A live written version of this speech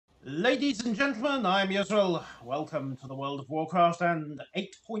Ladies and gentlemen, I'm Yusril. Welcome to the World of Warcraft and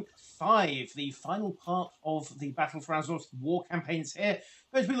 8.5, the final part of the Battle for Azeroth war campaigns here.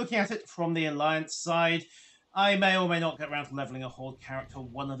 Going to be looking at it from the Alliance side. I may or may not get around to leveling a Horde character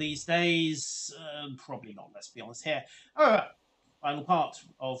one of these days. Probably not, let's be honest here. However, final part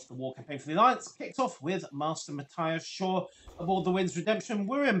of the war campaign for the Alliance kicked off with Master Matthias Shaw aboard the Wind's Redemption.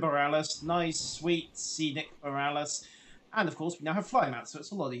 We're in Borealis, nice, sweet, scenic Borealis. And of course, we now have fly mats, so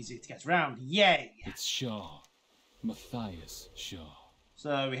it's a lot easier to get around. Yay! It's Shaw. Matthias Shaw.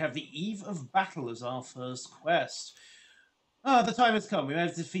 So we have the Eve of Battle as our first quest. The time has come. We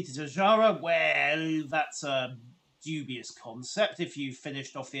have defeated Ajara. Well, that's a dubious concept. If you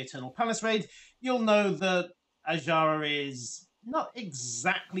finished off the Eternal Palace raid, you'll know that Ajara is not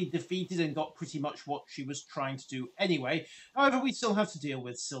exactly defeated and got pretty much what she was trying to do anyway. However, we still have to deal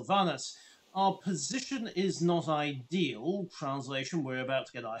with Sylvanas. Our position is not ideal. Translation, we're about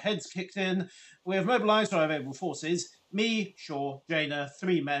to get our heads kicked in. We have mobilised our available forces. Me, Shaw, Jaina,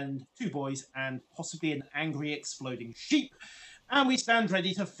 3 men, 2 boys, and possibly an angry exploding sheep. And we stand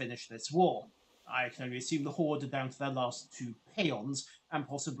ready to finish this war. I can only assume the Horde are down to their last 2 peons and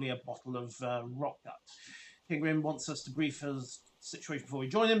possibly a bottle of rock gut. King Grim wants us to brief his situation before we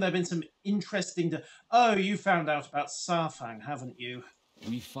join him. There have been some interesting... Oh, you found out about Sarfang, haven't you?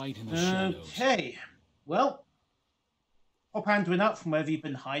 We fight in the shadows. Okay, well, pop Anduin up from wherever you've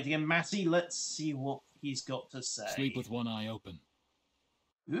been hiding, and Matty, let's see what he's got to say. Sleep with one eye open.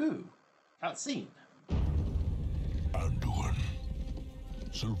 Ooh, cutscene. Anduin,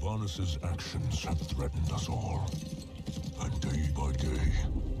 Sylvanas' actions have threatened us all, and day by day,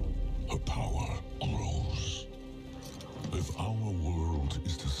 her power grows. If our world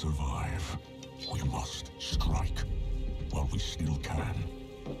is to survive, we must strike while we still can.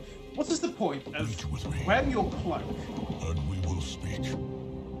 What is the point of Meet with me, wearing your cloak and we will speak.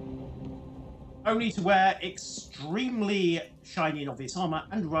 only to wear extremely shiny and obvious armor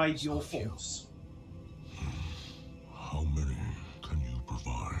and ride your horse? How many can you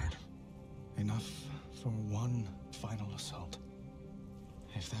provide? Enough for one final assault.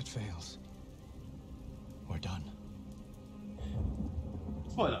 If that fails, we're done.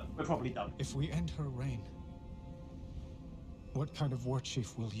 Spoiler, we're probably done. If we end her reign, what kind of war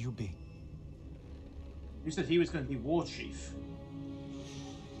chief will you be? You said he was going to be war chief.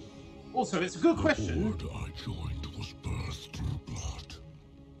 Also, it's a good question. The horde I joined was birthed in blood,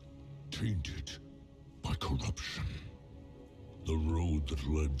 tainted by corruption. The road that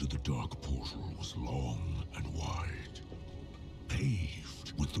led to the Dark Portal was long and wide,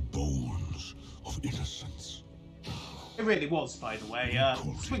 paved with the bones of innocence. It really was, by the way.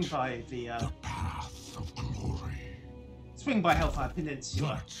 Swing by the path of glory. Swing by Hellfire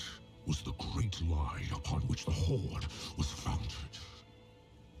Peninsula. That was the great lie upon which the Horde was founded.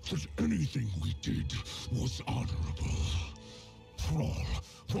 That anything we did was honorable. Thrall,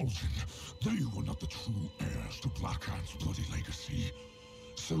 Vol'jin, they were not the true heirs to Blackhand's bloody legacy.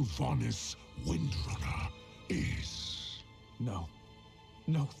 Sylvanas Windrunner is. No.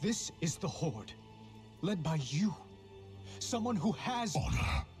 No, this is the Horde. Led by you. Someone who has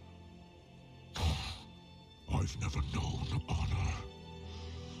honor. I've never known honor.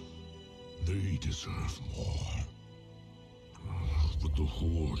 They deserve more. But the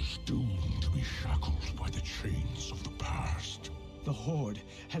Horde is doomed to be shackled by the chains of the past. The Horde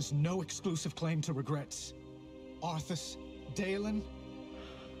has no exclusive claim to regrets. Arthas, Dalen,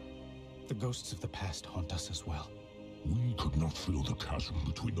 the ghosts of the past haunt us as well. We could not fill the chasm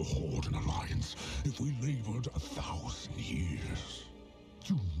between the Horde and Alliance if we labored 1,000 years.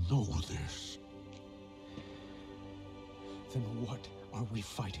 You know this. Then what are we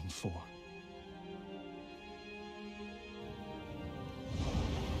fighting for?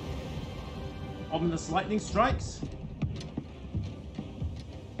 Ominous lightning strikes.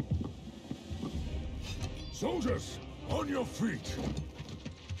 Soldiers, on your feet!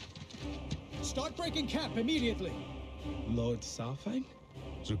 Start breaking camp immediately! Lord Sarfang?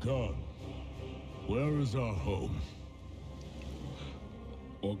 Zakan, where is our home?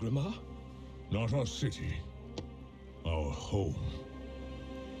 Orgrimmar? Not our city. Our home.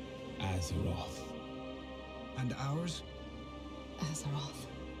 Azeroth. And ours? Azeroth.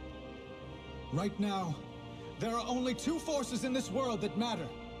 Right now, there are only 2 forces in this world that matter.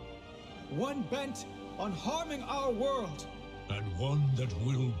 One bent on harming our world. And one that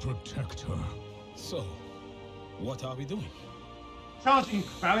will protect her. So, what are we doing? Charging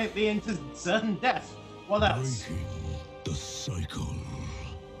valiantly into certain death. What else? Breaking the cycle.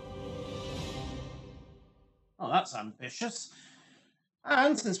 Oh, that's ambitious.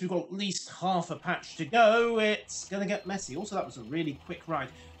 And since we've got at least half a patch to go, it's going to get messy. Also, that was a really quick ride.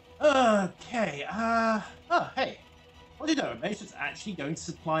 Okay, oh, hey. What do you know, mate? It's actually going to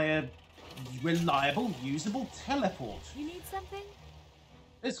supply a reliable, usable teleport. You need something?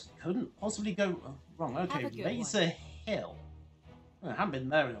 This couldn't possibly go wrong. Okay, Have a good Laser Hill. I haven't been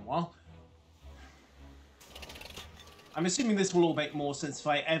there in a while. I'm assuming this will all make more sense if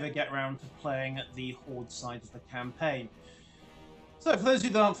I ever get around to playing the Horde side of the campaign. So, for those of you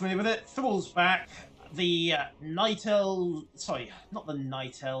that aren't familiar with it, Thrall's back. The Night Elves... Sorry, not the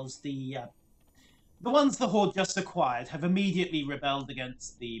Night Elves. The ones the Horde just acquired have immediately rebelled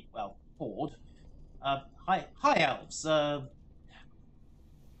against the, well, Horde. High Elves. I'm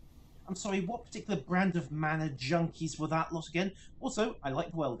sorry, what particular brand of mana junkies were that lot again? Also, I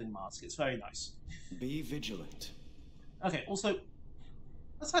like the welding mask. It's very nice. Be vigilant. Okay, also,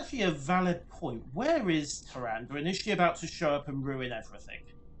 that's actually a valid point. Where is Tyrandra, and is she about to show up and ruin everything?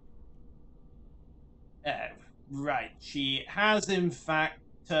 Oh, right. She has, in fact,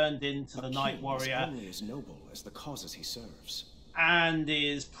 turned into the Night Warrior. Only as noble as the causes he serves. And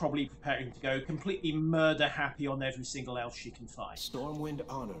is probably preparing to go completely murder-happy on every single elf she can find. Stormwind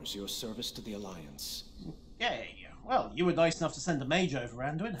honors your service to the Alliance. Okay, well, you were nice enough to send a mage over,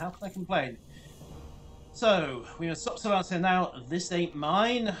 Anduin. How can I complain? So, we must stop Sylvanas here now. This ain't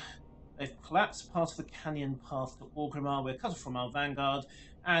mine. They've collapsed part of the canyon path to Orgrimmar. We're cut off from our vanguard,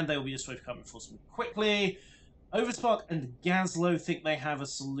 and they will be destroyed to come reinforcement quickly. Overspark and Gazlo think they have a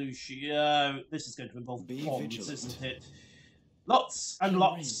solution. This is going to involve bombs, isn't it? Lots and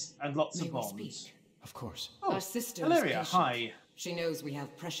lots and lots of bombs. Of course. Oh, Our sister Valeria, is patient. hi. She knows we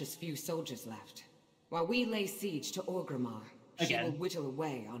have precious few soldiers left. While we lay siege to Orgrimmar, she Again. will whittle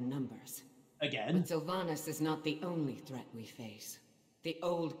away our numbers. Again. But Sylvanas is not the only threat we face. The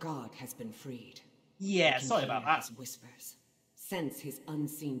old god has been freed. Yeah, We can sorry about hear that. his whispers, sense his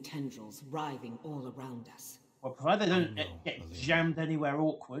unseen tendrils writhing all around us. Well, provided they don't know, get Valeria. jammed anywhere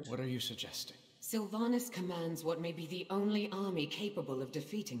awkward. What are you suggesting? Sylvanas commands what may be the only army capable of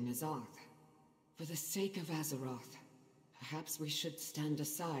defeating Nazarth. For the sake of Azeroth, perhaps we should stand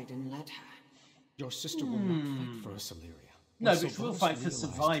aside and let her. Your sister will not fight for us, Illyria. No, When but she will Sylvanas fight for realized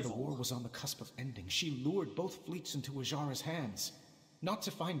survival. The war was on the cusp of ending. She lured both fleets into Ajara's hands, not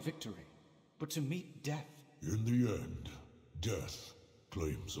to find victory, but to meet death. In the end, death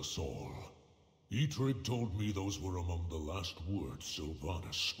claims us all. Etrig told me those were among the last words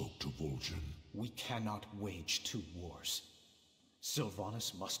Sylvanas spoke to Vol'jin. We cannot wage two wars.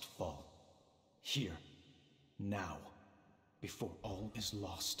 Sylvanas must fall. Here. Now. Before all is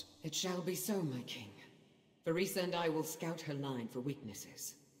lost. It shall be so, my king. Varisa and I will scout her line for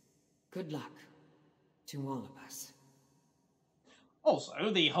weaknesses. Good luck to all of us.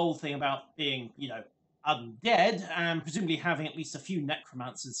 Also, the whole thing about being, you know, undead and presumably having at least a few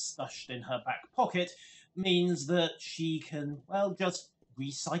necromancers stushed in her back pocket means that she can, well, just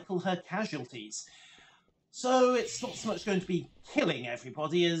recycle her casualties. So it's not so much going to be killing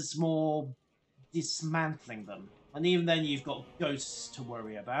everybody as more dismantling them. And even then you've got ghosts to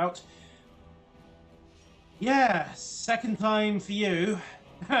worry about. Yeah, second time for you.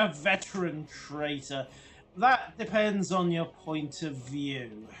 Veteran traitor. That depends on your point of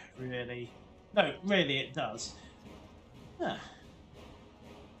view, really. No, really it does. Huh.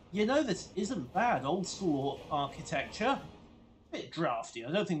 You know, this isn't bad. Old school architecture. A bit drafty.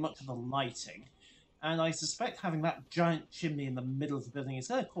 I don't think much of the lighting. And I suspect having that giant chimney in the middle of the building is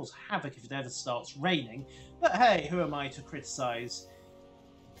going to cause havoc if it ever starts raining. But hey, who am I to criticise?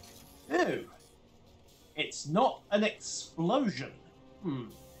 Ooh. It's not an explosion.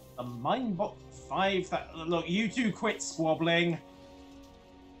 A Minebot 5... Look, you two quit squabbling.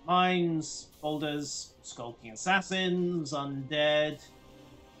 Mines, boulders, skulking assassins, undead.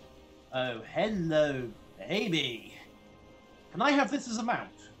 Oh, hello, baby. Can I have this as a mount?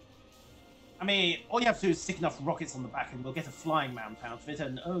 I mean, all you have to do is stick enough rockets on the back and we'll get a flying mount out of it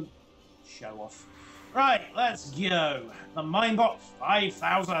and, oh, show off. Right, let's go. The Minebot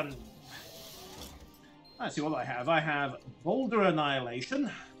 5000. Let's see what I have. I have Boulder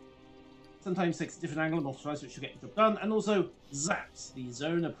Annihilation. Sometimes takes a different angle and multiplies, which will get the job done. And also Zaps, the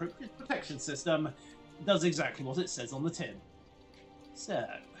Zone Appropriate Protection System, does exactly what it says on the tin. So,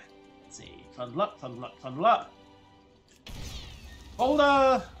 let's see. Trundle up, trundle up, trundle up.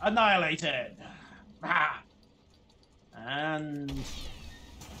 Boulder Annihilated. Ah. And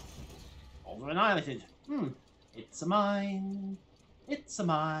Boulder Annihilated. It's a mine. It's a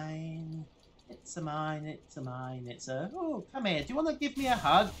mine. It's a mine. It's a mine. It's a... Oh, come here. Do you want to give me a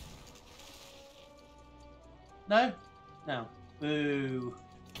hug? No? No. Boo.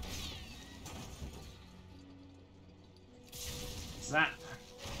 Zap.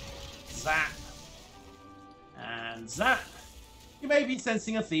 Zap. And zap. You may be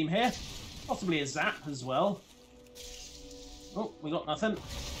sensing a theme here. Possibly a zap as well. Oh, we got nothing.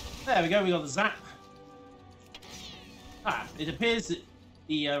 There we go, we got the zap. Ah, it appears that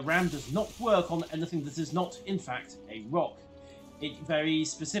the ram does not work on anything that is not, in fact, a rock. It very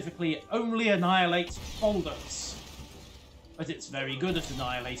specifically only annihilates boulders. But it's very good at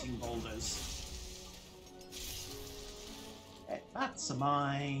annihilating boulders. That's a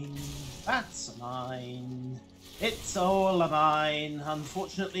mine. That's a mine. It's all a mine.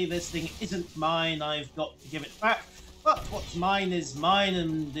 Unfortunately, this thing isn't mine. I've got to give it back. But what's mine is mine,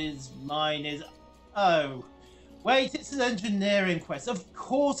 and is mine is... Oh. Wait, it's an engineering quest. Of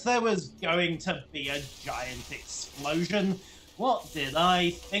course there was going to be a giant explosion. What did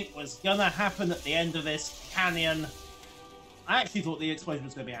I think was gonna happen at the end of this canyon? I actually thought the explosion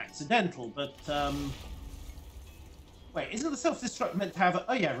was going to be accidental, but, wait, isn't the self-destruct meant to have a...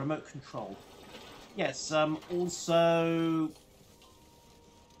 Oh yeah, remote control. Yes, also...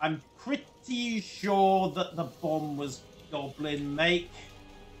 I'm pretty sure that the bomb was Goblin make.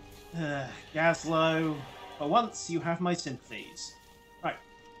 Gazlo, for once you have my sympathies. Right.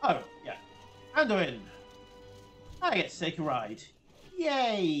 Oh, yeah. Anduin. I get to take a ride.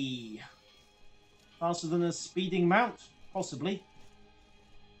 Yay! Faster than a speeding mount? Possibly.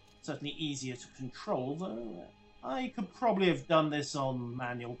 Certainly easier to control, though. I could probably have done this on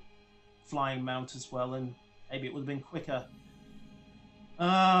manual flying mount as well, and maybe it would have been quicker.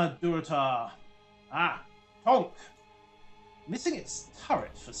 Ah, Durotar. Ah, Tonk. Missing its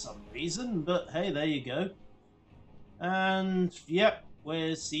turret for some reason, but hey, there you go. And, yep,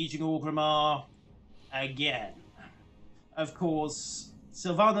 we're sieging Orgrimmar again. Of course,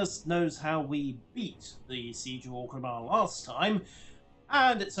 Sylvanas knows how we beat the Siege of Orgrimmar last time,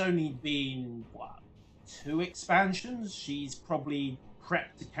 and it's only been, what, 2 expansions? She's probably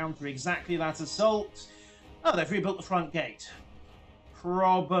prepped to counter exactly that assault. Oh, they've rebuilt the front gate.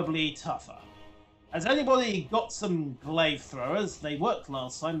 Probably tougher. Has anybody got some glaive throwers? They worked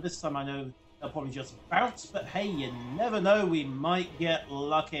last time. This time I know they'll probably just bounce, but hey, you never know, we might get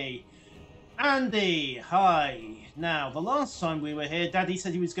lucky. Andy, hi. Now, the last time we were here, Daddy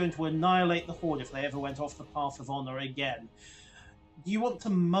said he was going to annihilate the Horde if they ever went off the path of honor again. Do you want to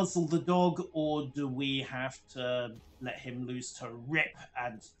muzzle the dog, or do we have to let him loose to rip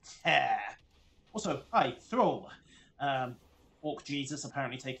and tear? Also, hi, Thrall. Orc Jesus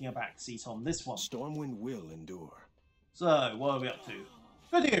apparently taking a back seat on this one. Stormwind will endure. So, what are we up to?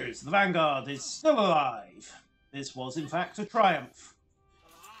 Good news, the Vanguard is still alive. This was, in fact, a triumph.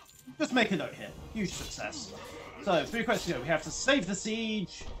 Just make a note here. Huge success. So, 3 quests to go. We have to save the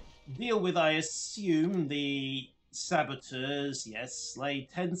siege, deal with, I assume, the saboteurs, yes, slay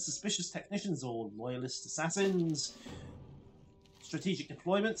 10 suspicious technicians or loyalist assassins, strategic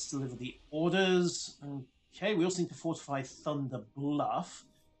deployments, deliver the orders. Okay, we also need to fortify Thunder Bluff.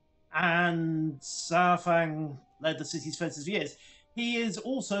 And Saurfang led the city's defenses for years. He is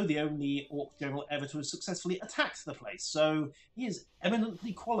also the only Orc general ever to have successfully attacked the place, so he is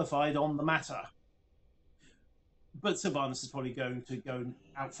eminently qualified on the matter. But Sylvanas is probably going to go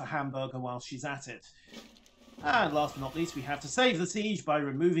out for hamburger while she's at it. And last but not least, we have to save the siege by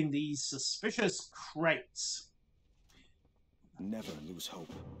removing these suspicious crates. Never lose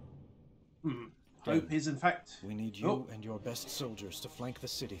hope. Hope is, in fact... We need you and your best soldiers to flank the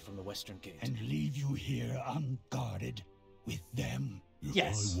city from the western gate. And leave you here unguarded with them? If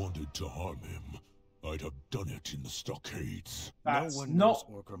Yes. I wanted to harm him, I'd have done it in the stockades. That's no one not...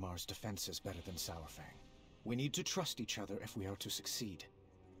 knows Orgrimmar's defenses better than Saurfang. We need to trust each other if we are to succeed.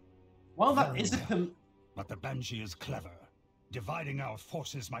 Well, that Very is a... well. But the Banshee is clever. Dividing our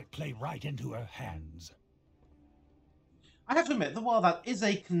forces might play right into her hands. I have to admit that while that is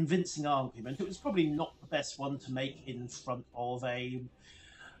a convincing argument, it was probably not the best one to make in front of a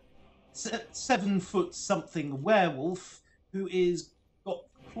 7-foot-something werewolf who is got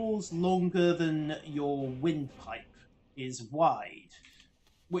claws longer than your windpipe is wide,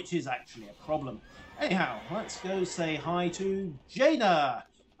 which is actually a problem. Anyhow, let's go say hi to Jaina.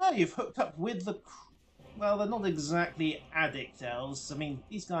 Oh, you've hooked up with the... Well, they're not exactly addict elves. I mean,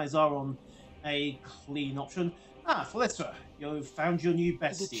 these guys are on a clean option. Ah, Felissa, you've found your new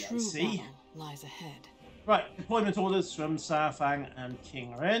bestie, I see. Battle lies ahead. Right, deployment orders from Saurfang and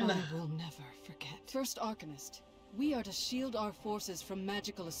King Rin. I will never forget. First Arcanist, we are to shield our forces from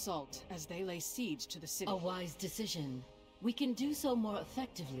magical assault as they lay siege to the city. A wise decision. We can do so more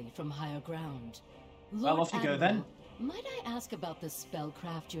effectively from higher ground. Well, off you go then. Might I ask about the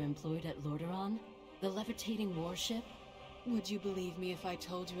spellcraft you employed at Lordaeron? The levitating warship? Would you believe me if I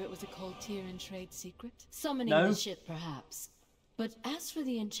told you it was a cold tier and trade secret? Summoning No. the ship, perhaps. But as for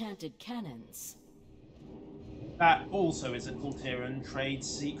the enchanted cannons... That also is a Kultiran trade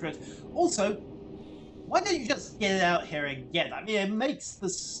secret. Also, why don't you just get it out here again? I mean, it makes the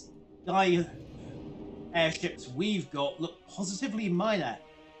sky airships we've got look positively minor.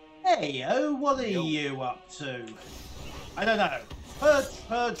 Hey, oh, what are you up to? I don't know.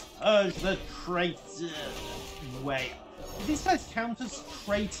 Purge the traitor. Wait, do these guys count as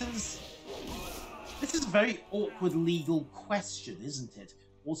traitors? This is a very awkward legal question, isn't it?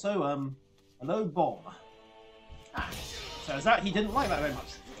 Also, hello, Bomb. Turns out he didn't like that very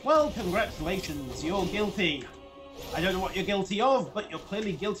much. Well, congratulations, you're guilty. I don't know what you're guilty of, but you're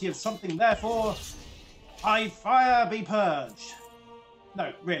clearly guilty of something, therefore, by fire be purged.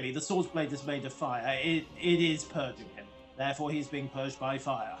 No, really, the sword's blade is made of fire. It is purging him. Therefore, he's being purged by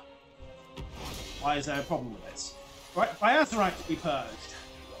fire. Why is there a problem with this? Right, by Azeroth to be purged.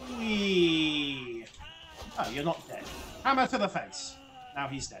 Whee! Oh, you're not dead. Hammer to the face. Now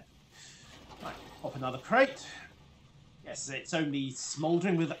he's dead. Right, pop another crate. Yes, it's only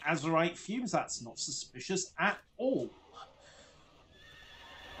smouldering with Azerite fumes. That's not suspicious at all.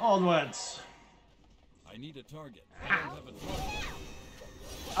 Onwards. I need a target. I don't have a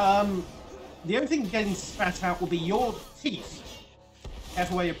target. The only thing getting spat out will be your teeth.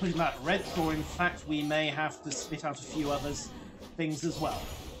 Careful where you're putting that wrench, or in fact we may have to spit out a few other things as well.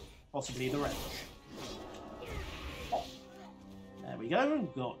 Possibly the wrench. Oh. There we go.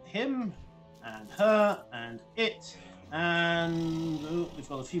 Got him, and her, and it. And we've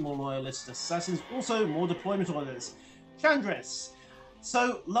got a few more loyalist assassins. Also, more deployment orders. Chandris.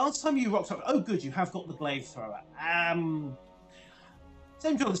 So, last time you rocked up... Oh, good, you have got the glaive thrower.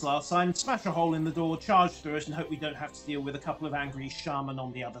 Same deal as last time. Smash a hole in the door, charge through it, and hope we don't have to deal with a couple of angry shaman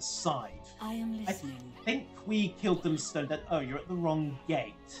on the other side. I am listening. I think we killed them stone dead. Oh, you're at the wrong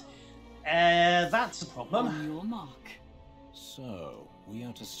gate. That's a problem. On your mark. So, we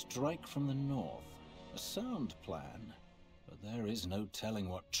are to strike from the north. A sound plan. But there is no telling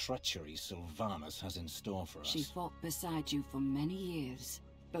what treachery Sylvanas has in store for us. She fought beside you for many years,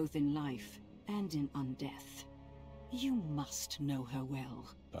 both in life and in undeath. You must know her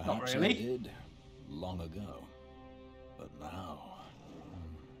well. Perhaps Not really. I did, long ago. But now...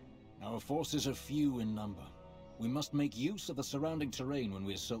 Our forces are few in number. We must make use of the surrounding terrain when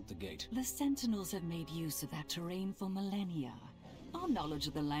we assault the gate. The Sentinels have made use of that terrain for millennia. Our knowledge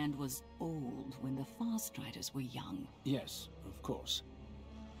of the land was old when the Farstriders were young. Yes, of course.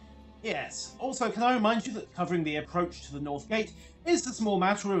 Yes. Also, can I remind you that covering the approach to the North Gate is the small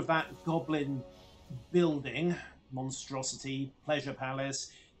matter of that goblin building, monstrosity, pleasure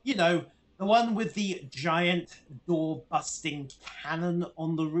palace. You know, the one with the giant door-busting cannon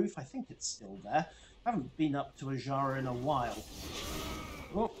on the roof. I think it's still there. I haven't been up to Ajara in a while.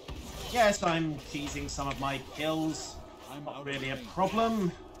 Oh, yes, I'm cheesing some of my kills. Not really a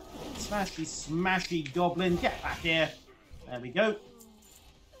problem. Smashy, smashy goblin. Get back here. There we go.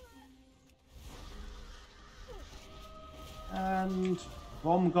 And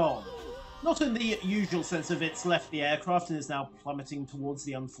bomb gone. Not in the usual sense of it's left the aircraft and is now plummeting towards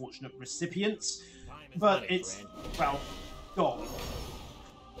the unfortunate recipients, but it's, well, gone.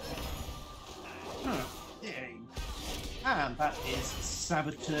 Yay. And that is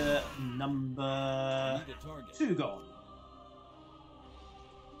Saboteur number 2 gone.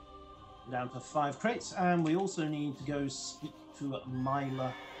 Down to 5 crates, and we also need to go speak to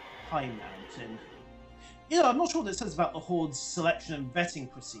Myla High Mountain. You know, I'm not sure what it says about the Horde's selection and vetting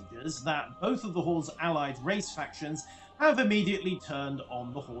procedures, that both of the Horde's allied race factions have immediately turned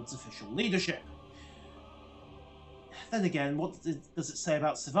on the Horde's official leadership. Then again, what does it say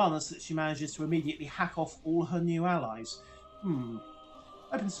about Sylvanas that she manages to immediately hack off all her new allies?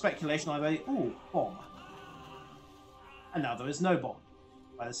 Open speculation, I may... Ooh, bomb. And now there is no bomb.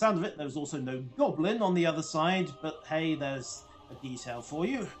 By the sound of it, there's also no goblin on the other side, but hey, there's a detail for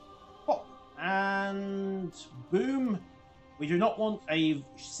you. Pop. And boom. We do not want a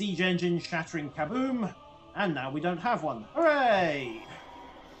siege engine shattering kaboom, and now we don't have one. Hooray!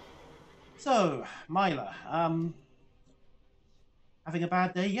 So, Myla, having a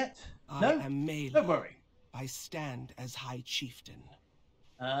bad day yet? No? I am Mela. Don't worry. I stand as High Chieftain.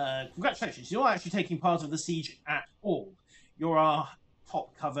 Congratulations, you're actually taking part of the siege at all. You're our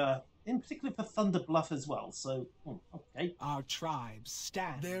top cover, in particular for Thunder Bluff as well, so, okay. Our tribes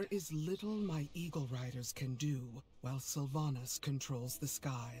stand. There is little my Eagle Riders can do while Sylvanas controls the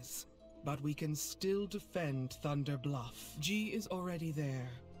skies. But we can still defend Thunder Bluff. G is already there,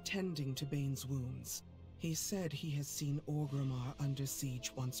 tending to Bane's wounds. He said he has seen Orgrimmar under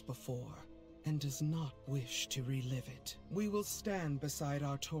siege once before, and does not wish to relive it. We will stand beside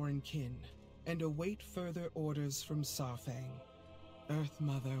our Tauren kin, and await further orders from Sarfang. Earth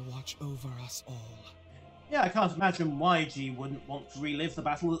Mother watch over us all. Yeah, I can't imagine why G wouldn't want to relive the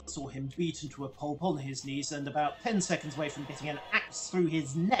battle that saw him beaten to a pulp on his knees and about 10 seconds away from getting an axe through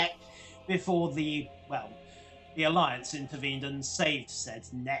his neck before the Alliance intervened and saved said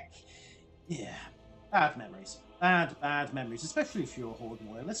neck. Yeah, bad memories. Bad memories, especially if you're a Horde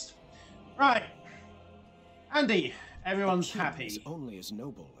loyalist. Right. Andy, everyone's happy. Is only as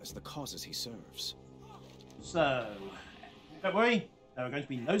noble as the causes he serves. So, don't worry, there are going to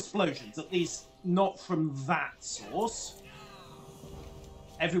be no explosions, at least not from that source.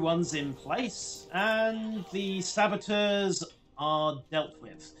 Everyone's in place, and the saboteurs are dealt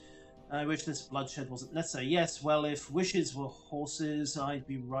with. I wish this bloodshed wasn't necessary. Yes, well, if wishes were horses, I'd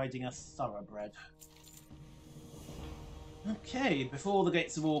be riding a thoroughbred. Okay, before the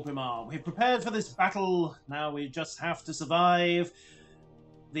gates of Orgrimmar, we've prepared for this battle. Now we just have to survive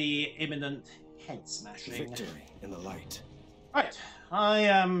the imminent head smashing. Victory in the light. Right, I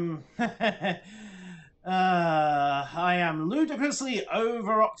am... I am ludicrously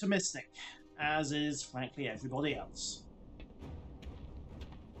over-optimistic, as is, frankly, everybody else.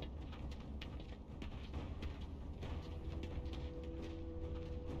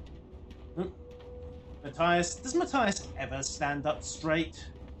 Matthias, does Matthias ever stand up straight?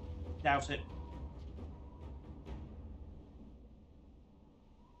 Doubt it.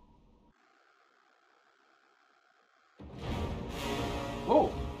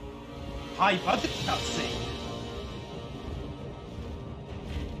 Oh, high budget cutscene.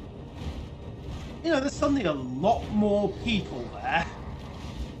 You know, there's suddenly a lot more people there.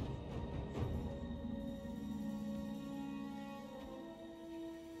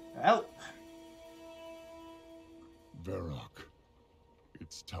 Well. Varrock,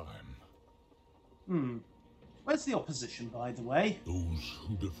 it's time. Where's the opposition, by the way? Those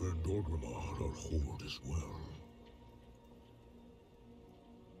who defend Orgrimmar are Horde as well.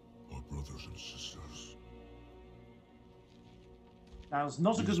 Our brothers and sisters. Now's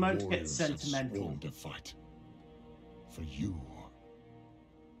not a good moment to get Warriors have sentimental. sworn to fight. For you.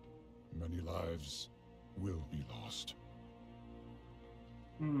 Many lives will be lost.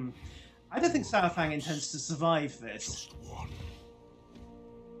 I don't think Saurfang intends to survive this. Just one.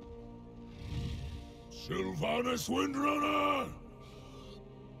 Sylvanas Windrunner!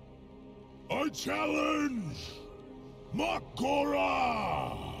 I challenge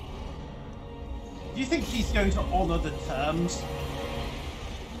Makora! Do you think she's going to honour the terms?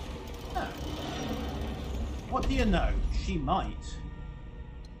 No. What do you know? She might.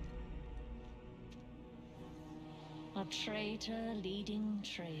 A traitor leading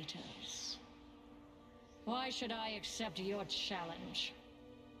traitors. Why should I accept your challenge?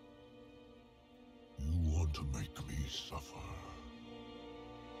 You want to make me suffer.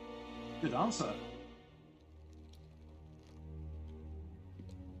 Good answer.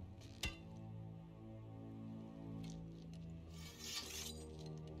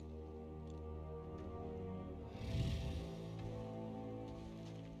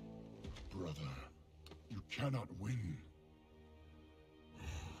 Brother, you cannot win.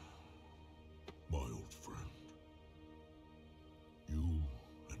 My old friend. You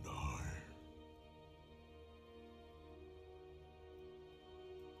and I.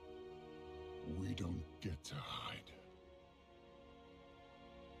 We don't get to hide.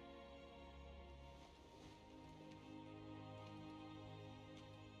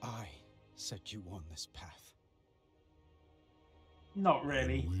 I set you on this path. Not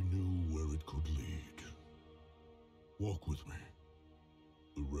really. We knew where it could lead. Walk with me.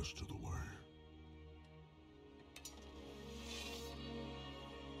 The rest of the way.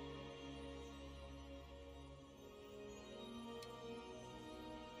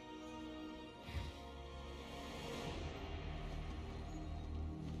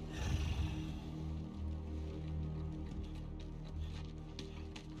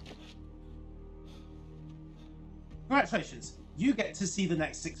 Congratulations, you get to see the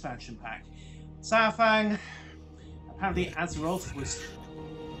next expansion pack. Saurfang, apparently Azeroth was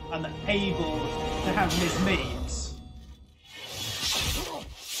unable to have his memes.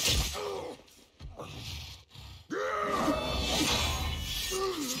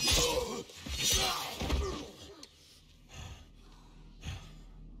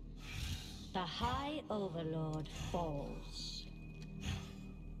 The High Overlord falls.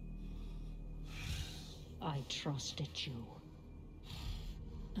 I trusted you.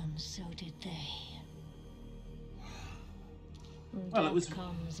 And so did they. Well, it was... Death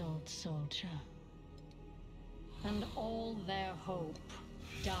comes, old soldier. And all their hope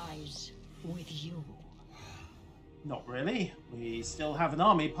dies with you. Not really. We still have an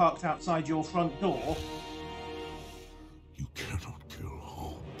army parked outside your front door. You cannot kill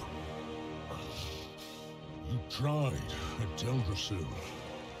hope. tried at Teldrassil.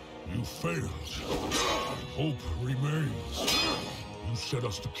 You failed. Hope remains. You set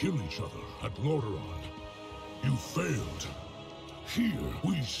us to kill each other at Lordaeron. You failed. Here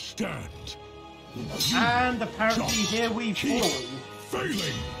we stand. And apparently here we fall.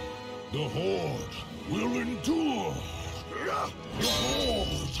 Failing. The Horde will endure. The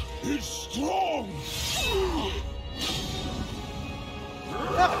Horde is strong.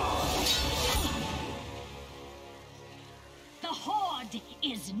 The Horde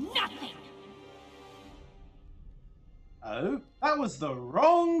is nothing! Oh, that was the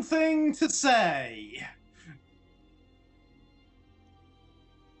wrong thing to say.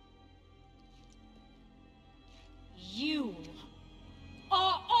 You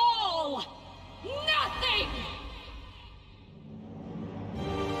are all nothing!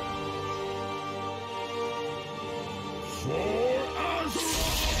 For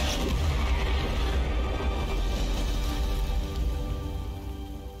Azeroth!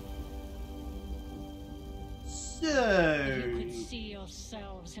 So... If you could see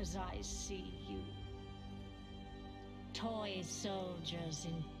yourselves as I see you. Toy soldiers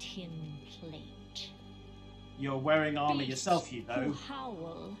in tin plate. You're wearing armor yourself, you know. Who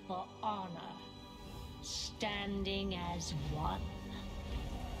howl for honor, standing as one.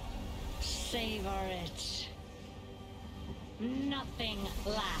 Savor it. Nothing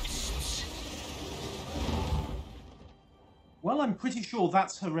lasts. Well, I'm pretty sure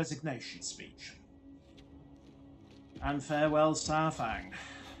that's her resignation speech. And farewell, Saurfang.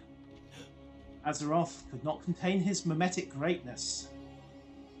 Azeroth could not contain his mimetic greatness.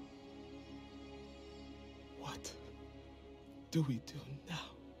 What do we do now?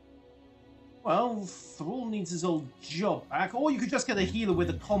 Well, Thrall needs his old job back, or you could just get a healer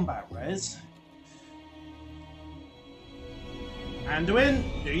with a combat res.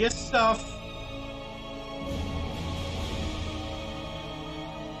 Anduin, do your stuff.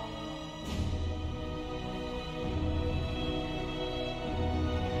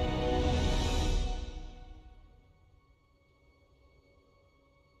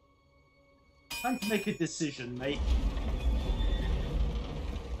 Time to make a decision, mate.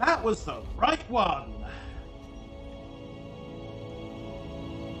 That was the right one!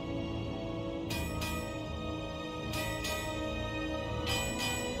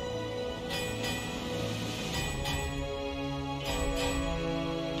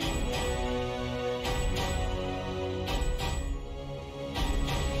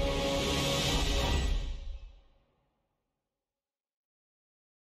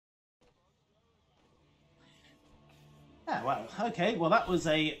 Yeah, well, okay, well that was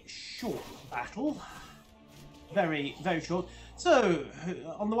a short battle. Very, very short. So,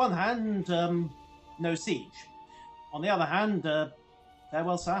 on the one hand, no siege. On the other hand,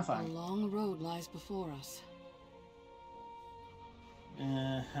 farewell, Saurfang. A long road lies before us.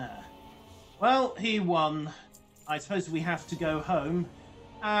 Well, he won. I suppose we have to go home.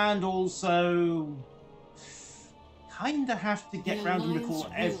 And also... kinda have to get round and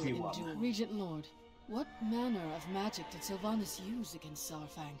recall everyone. Regent Lord, what manner of magic did Sylvanas use against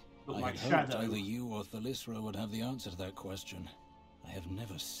Saurfang? I had hoped either you or Thalysra would have the answer to that question. I have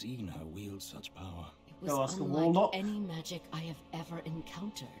never seen her wield such power. It was unlike any magic I have ever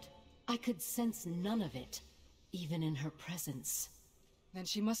encountered. I could sense none of it, even in her presence. Then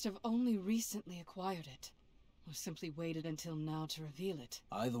she must have only recently acquired it, or simply waited until now to reveal it.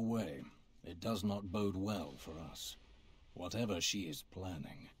 Either way, it does not bode well for us. Whatever she is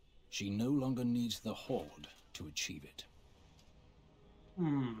planning, she no longer needs the Horde to achieve it.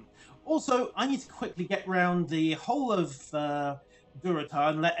 Also, I need to quickly get round the whole of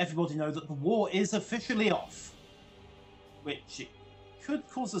Durotar and let everybody know that the war is officially off. Which it could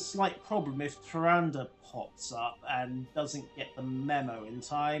cause a slight problem if Tyrande pops up and doesn't get the memo in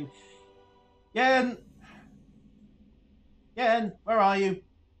time. Yen! Yen, where are you?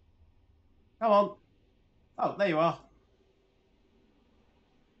 Come on. Oh, there you are.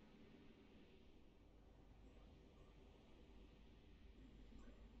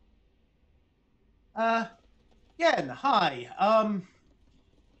 Yen, hi.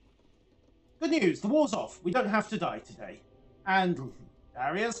 Good news, the war's off. We don't have to die today. And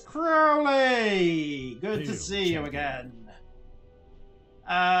Darius Crowley! Good to see you again.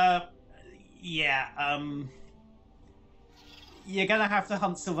 You're gonna have to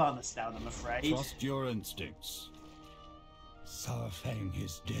hunt Sylvanas down, I'm afraid. Trust your instincts. Saurfang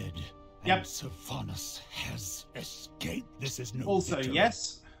is dead. Yep. And Sylvanas has escaped. This is no Also, victory.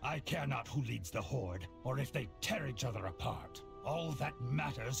 yes. I care not who leads the Horde, or if they tear each other apart. All that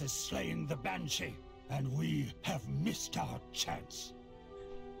matters is slaying the Banshee, and we have missed our chance.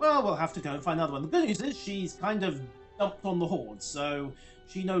 Well, we'll have to go and find another one. The good news is she's kind of dumped on the Horde, so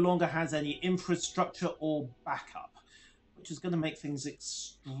she no longer has any infrastructure or backup, which is going to make things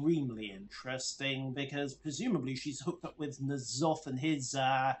extremely interesting, because presumably she's hooked up with N'Zoth and his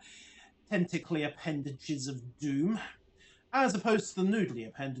tentacly appendages of doom, as opposed to the noodly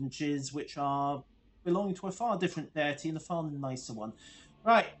appendages, which are belonging to a far different deity and a far nicer one.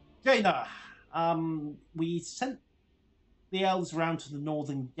 Right, Jaina, we sent the elves around to the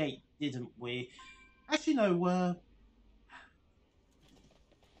northern gate, didn't we? Actually, no,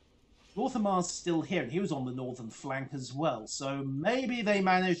 Lorthamar's still here, and he was on the northern flank as well, so maybe they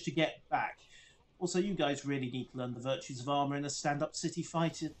managed to get back. Also, you guys really need to learn the virtues of armor in a stand-up city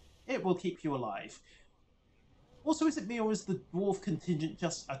fight. It will keep you alive. Also, is it me, or is the dwarf contingent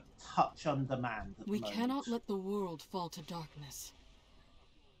just a touch undermanned at the moment? We cannot let the world fall to darkness.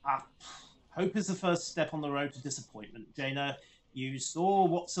 Hope is the first step on the road to disappointment. Jaina, you saw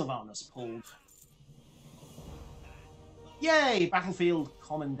what Sylvanas pulled. Yay! Battlefield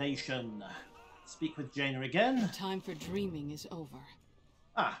commendation. Speak with Jaina again. The time for dreaming is over.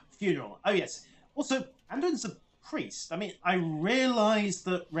 Funeral. Oh, yes. Also, Anduin's a priest. I mean, I realise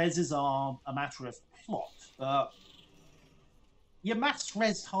that reses are a matter of plot, but you mass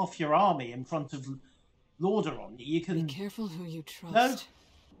res half your army in front of Lordaeron. You can... Be careful who you trust.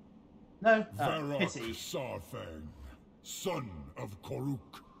 No? Pity. Sarfang, son of Koruk,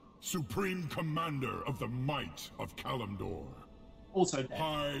 supreme commander of the might of Kalimdor. Also dead.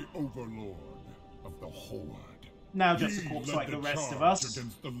 High overlord of the Horde. Now just a corpse like the rest of us.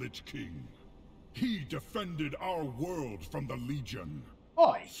 Against the Lich King. He defended our world from the Legion.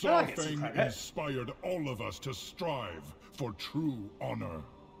 Boy, Sarfang inspired all of us to strive for true honor,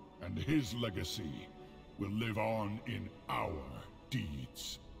 and his legacy will live on in our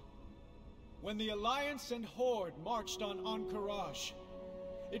deeds. When the Alliance and Horde marched on Ahn'Qiraj,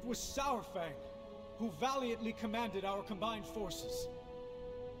 it was Saurfang who valiantly commanded our combined forces.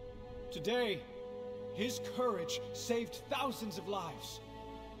 Today, his courage saved thousands of lives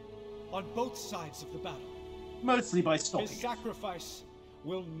on both sides of the battle. Mostly by stopping His sacrifice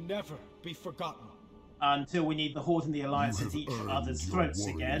will never be forgotten. Until we need the Horde and the Alliance at each other's throats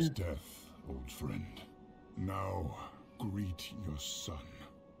again. Death, old friend. Now greet your son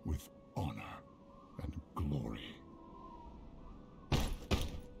with honor and glory.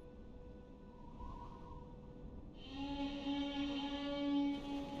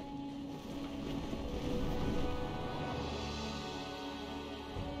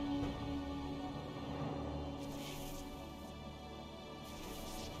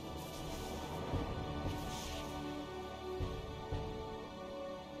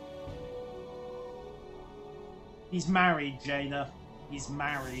 He's married, Jaina. He's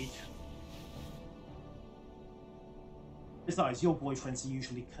married. Besides, your boyfriends are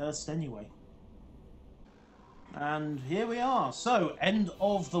usually cursed anyway. And here we are. So, end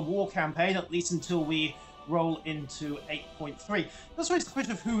of the war campaign, at least until we roll into 8.3. Let's raise the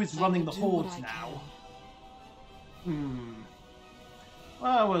question of who is running the Horde now.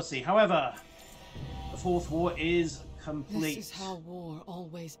 Well, we'll see. However, the fourth war is complete. This is how war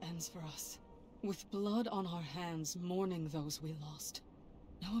always ends for us. With blood on our hands, mourning those we lost.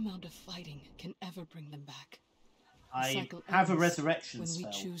 No amount of fighting can ever bring them back. I have a resurrection spell.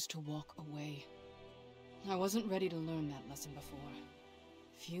 When we choose to walk away. I wasn't ready to learn that lesson before.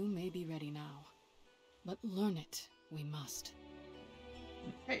 Few may be ready now. But learn it, we must.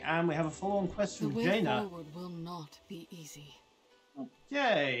 Okay, and we have a follow-on quest from Jaina. Jaina. The way forward will not be easy.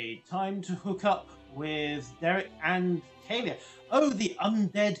 Okay, time to hook up with Derek and Kalia. Oh, the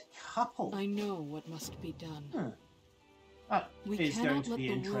undead couple. I know what must be done. That is going to be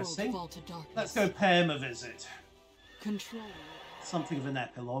interesting. Fall to darkness. Let's go pay him a visit. Control. Something of an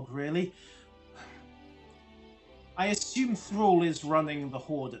epilogue, really. I assume Thrall is running the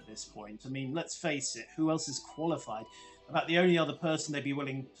Horde at this point. I mean, let's face it, who else is qualified? About the only other person they'd be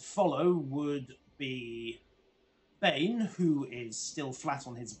willing to follow would be Bane, who is still flat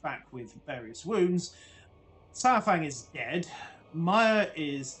on his back with various wounds. Saurfang is dead. Maya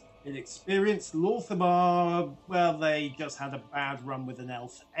is inexperienced. Lorthamar, well, they just had a bad run with an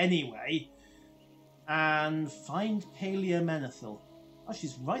elf anyway. And find Kalia Menethil. Oh,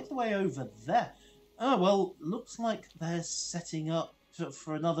 she's right the way over there. Oh, well, looks like they're setting up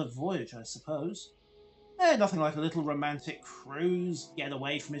for another voyage, I suppose. Nothing like a little romantic cruise, get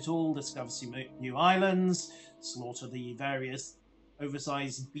away from it all, discover some new islands, slaughter the various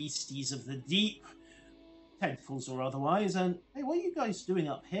oversized beasties of the deep, tentacles or otherwise, and hey, what are you guys doing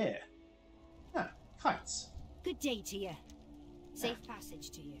up here? Kites. Good day to you. Safe passage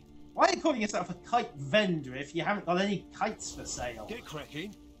to you. Why are you calling yourself a kite vendor if you haven't got any kites for sale? Get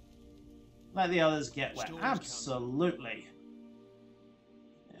cracking. Let the others get wet. Absolutely.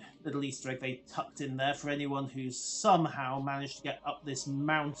 Little Easter egg they tucked in there for anyone who's somehow managed to get up this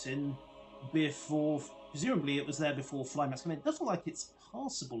mountain before, presumably it was there before Flymax came in. It does look like it's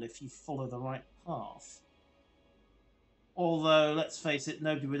passable if you follow the right path. Although, let's face it,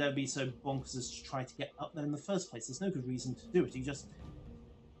 nobody would ever be so bonkers as to try to get up there in the first place. There's no good reason to do it. You just,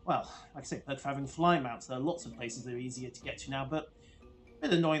 well, like I say, but for having fly mounts, there are lots of places that are easier to get to now, but a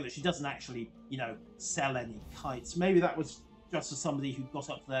bit annoying that she doesn't actually, you know, sell any kites. Maybe that was just for somebody who got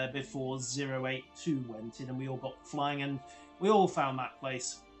up there before 082 went in and we all got flying and we all found that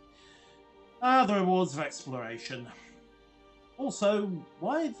place. Ah, the rewards of exploration. Also,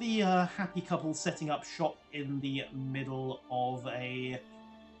 why the happy couple setting up shop in the middle of a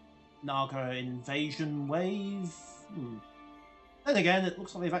Naga invasion wave? Then again, it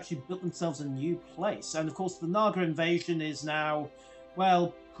looks like they've actually built themselves a new place. And of course, the Naga invasion is now,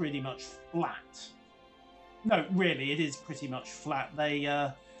 well, pretty much flat. No, really, it is pretty much flat. They,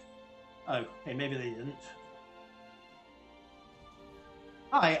 oh, okay, maybe they didn't.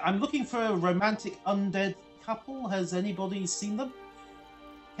 Hi, I'm looking for a romantic undead couple. Has anybody seen them?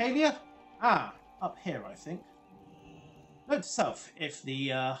 Kalia? Ah, up here, I think. Note to self, if the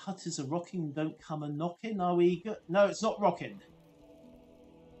hut is a-rocking, don't come a-knocking. Are we good? No, it's not rocking.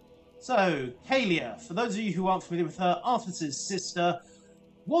 So, Kalia, for those of you who aren't familiar with her, Artemis's sister,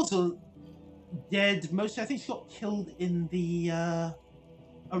 was dead. Mostly, I think she got killed in the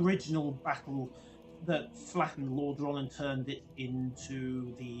original battle that flattened Lordaeron and turned it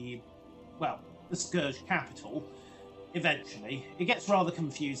into the, well, the Scourge capital. Eventually, it gets rather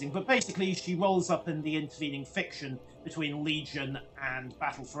confusing, but basically she rolls up in the intervening fiction between Legion and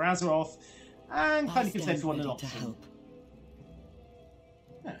Battle for Azeroth, and kind of gives everyone an option.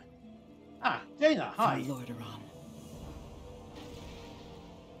 Yeah. Ah, Jaina, hi. Lordaeron.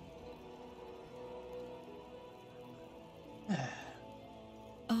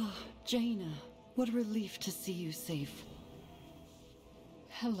 Ah, Jaina, what a relief to see you safe.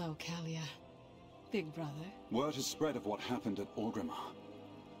 Hello, Kalia. Big brother. Word has spread of what happened at Orgrimmar.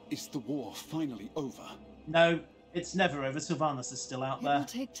 Is the war finally over? No, it's never over. Sylvanas is still out there. It will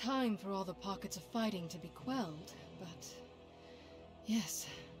take time for all the pockets of fighting to be quelled, but yes,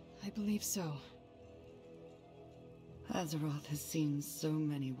 I believe so. Azeroth has seen so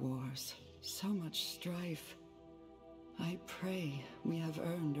many wars, so much strife. I pray we have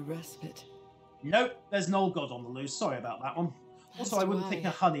earned a respite. Nope, there's an old god on the loose. Sorry about that one. Also, I wouldn't take a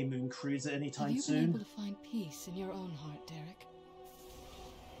honeymoon cruise at any time soon. Have you been able to find peace in your own heart, Derek?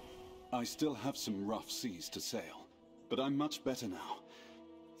 I still have some rough seas to sail, but I'm much better now.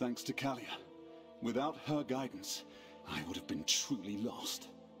 Thanks to Kalia. Without her guidance, I would have been truly lost.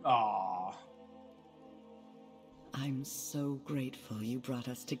 Ah. I'm so grateful you brought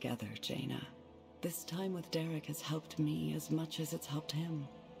us together, Jaina. This time with Derek has helped me as much as it's helped him.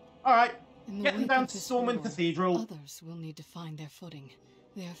 Alright, getting down to Stormwind Cathedral. Others will need to find their footing,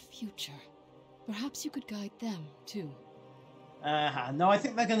 their future. Perhaps you could guide them, too. No, I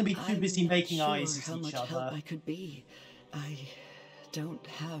think they're going to be too busy making eyes at how each much other. Help I could be. I don't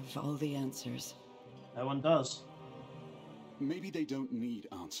have all the answers. No one does. Maybe they don't need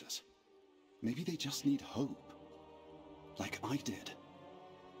answers. Maybe they just need hope. Like I did.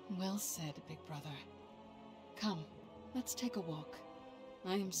 Well said, big brother. Come, let's take a walk.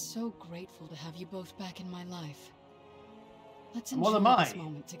 I am so grateful to have you both back in my life. Let's enjoy this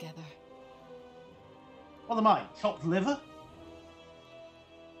moment together. What am I? Chopped liver?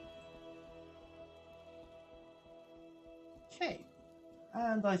 Okay.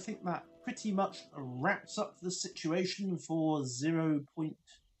 And I think that pretty much wraps up the situation for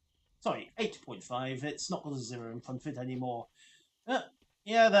 8.5. It's not got a 0 in front of it anymore.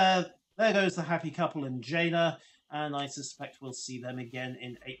 Yeah, there goes the happy couple and Jaina, and I suspect we'll see them again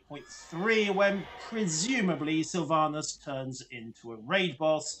in 8.3 when presumably Sylvanas turns into a raid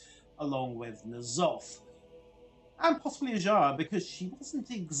boss along with N'Zoth. And possibly Ajara, because she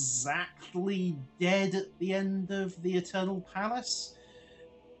wasn't exactly dead at the end of the Eternal Palace.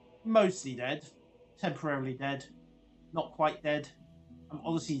 Mostly dead. Temporarily dead. Not quite dead. I'm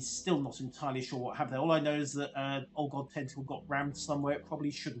honestly still not entirely sure what happened there. All I know is that Old God Tentacle got rammed somewhere it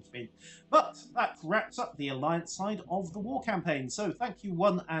probably shouldn't have been. But that wraps up the Alliance side of the war campaign. So thank you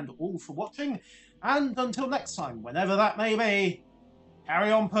one and all for watching. And until next time, whenever that may be,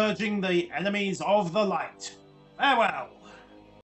 carry on purging the enemies of the light. Farewell!